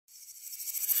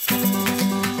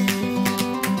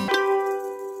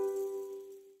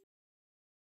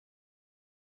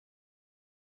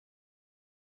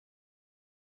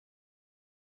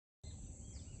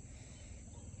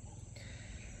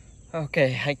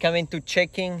Okay, I coming to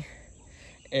checking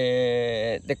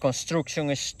the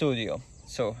construction studio.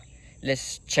 So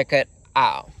let's check it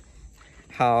out.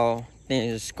 How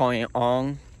things going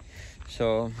on.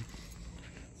 So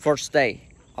first day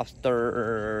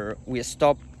after we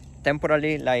stop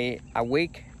temporarily like a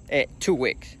week, 2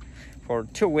 weeks. For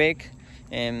 2 weeks,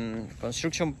 and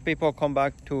construction people come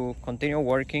back to continue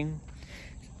working.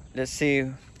 Let's see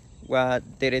what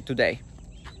did it today.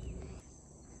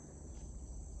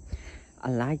 I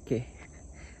like it.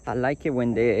 I like it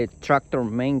when the tractor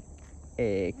man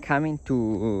coming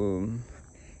to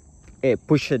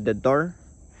push the door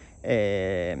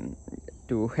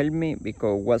to help me,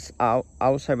 because was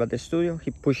outside of the studio.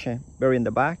 He pushed it very in the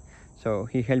back, so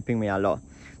he helping me a lot.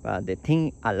 But the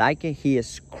thing I like it, he is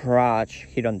scratch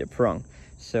here on the front,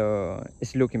 so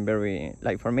it's looking very,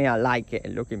 like, for me, I like it,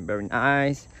 looking very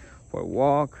nice for a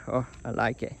walk. Oh, I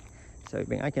like it. So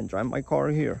even I can drive my car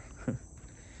here.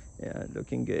 Yeah,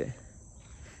 looking good.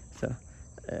 So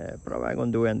probably I'm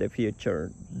gonna do it in the future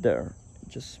there,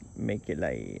 just make it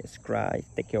like scratch,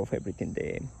 take care of everything.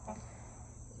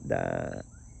 The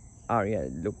area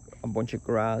look a bunch of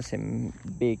grass and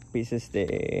big pieces,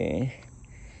 the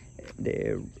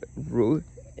root,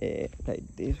 like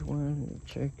this one,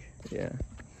 check. Yeah,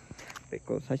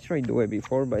 because I tried to do it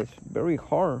before, but it's very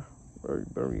hard,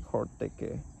 very hard to take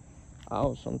it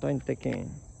out. Sometimes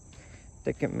taking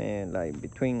me like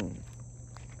between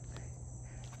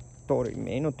 30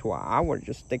 minutes to an hour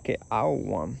just take it out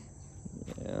one.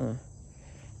 Yeah,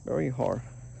 very hard.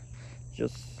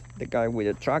 Just the guy with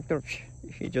the tractor,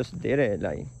 he just did it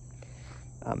like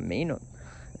a minute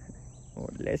or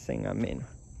less than a minute.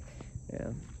 Yeah,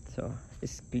 so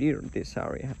it's clear, this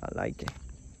area. I like it,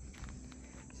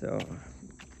 so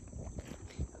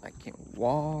I can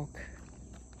walk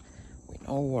with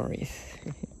no worries.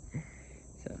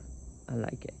 So I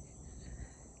like it.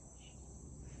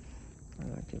 I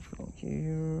like it from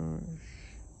here.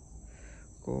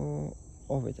 Go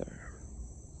over there.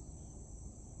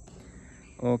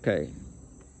 Okay,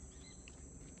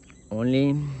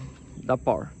 only that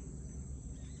part.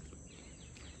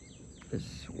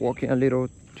 It's walking a little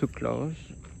too close.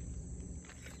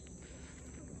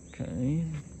 Okay.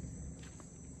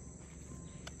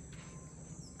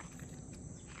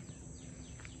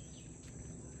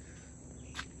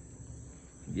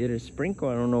 Get a sprinkle.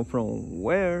 I don't know from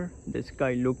where. The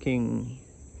sky looking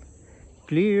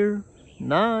clear,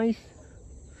 nice.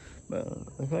 But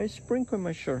if I sprinkle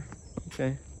my shirt,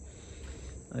 okay.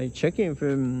 I checking if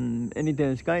anything in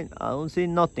the sky. I don't see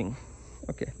nothing.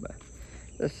 Okay, but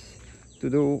that's to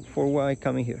do for why I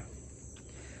coming here.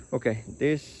 Okay,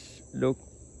 this look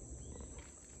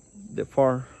the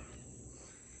far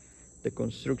the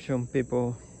construction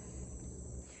people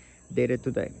did it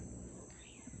today.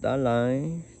 That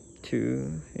line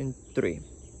 2 and 3.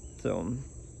 So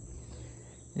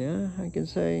yeah, I can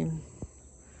say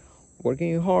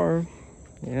working hard.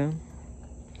 Yeah,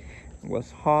 it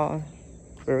was hot,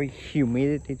 very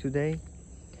humidity today.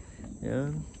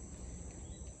 Yeah,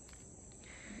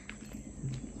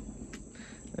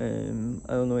 I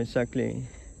don't know exactly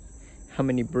how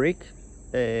many bricks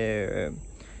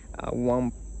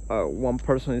one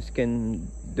person can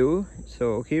do.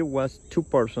 So here was 2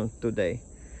 persons today,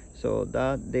 so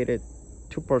that did it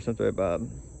 2 persons today, but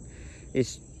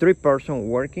it's 3 persons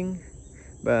working,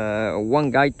 but one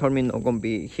guy told me not gonna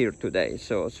be here today,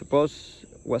 so suppose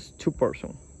was 2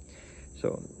 persons.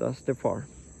 So that's the far.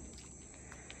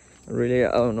 Really,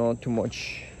 I don't know too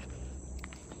much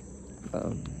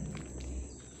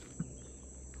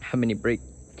how many bricks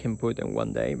can put in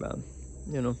one day, but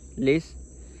you know, at least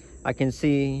I can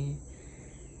see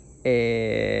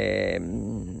it's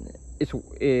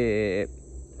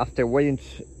after waiting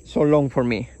so long for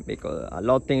me, because a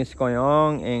lot of things going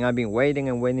on, and I've been waiting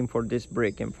and waiting for this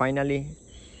brick, and finally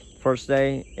first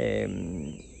day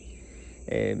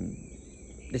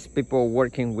these people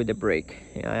working with the brick,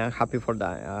 and I am happy for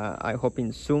that. I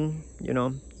hoping soon, you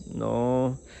know,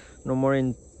 no more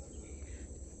in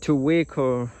 2 weeks,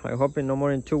 or I hope no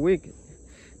more in 2 weeks,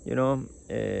 you know,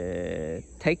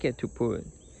 take it to put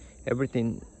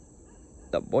everything,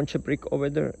 the bunch of brick over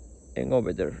there and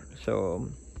over there. So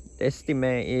the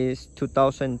estimate is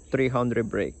 2,300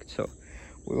 bricks, so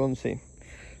we're gonna see.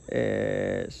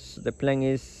 So the plan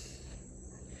is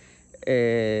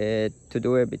to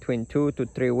do it between 2 to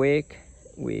 3 weeks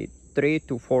with 3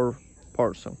 to 4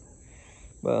 persons,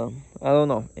 but I don't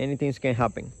know, anything can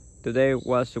happen. Today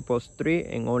was supposed 3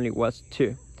 and only was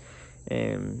 2.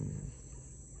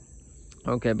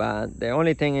 Okay, but the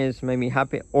only thing is made me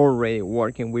happy, already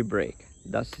working with brake.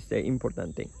 That's the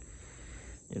important thing,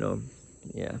 you know.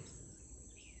 Yeah.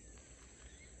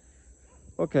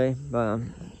 Okay, but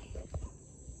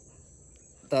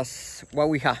that's what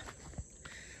we have.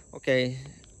 Okay,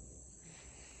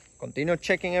 continue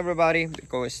checking everybody,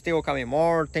 because still coming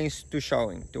more things to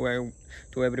showing to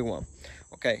everyone.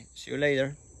 Okay, see you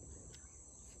later.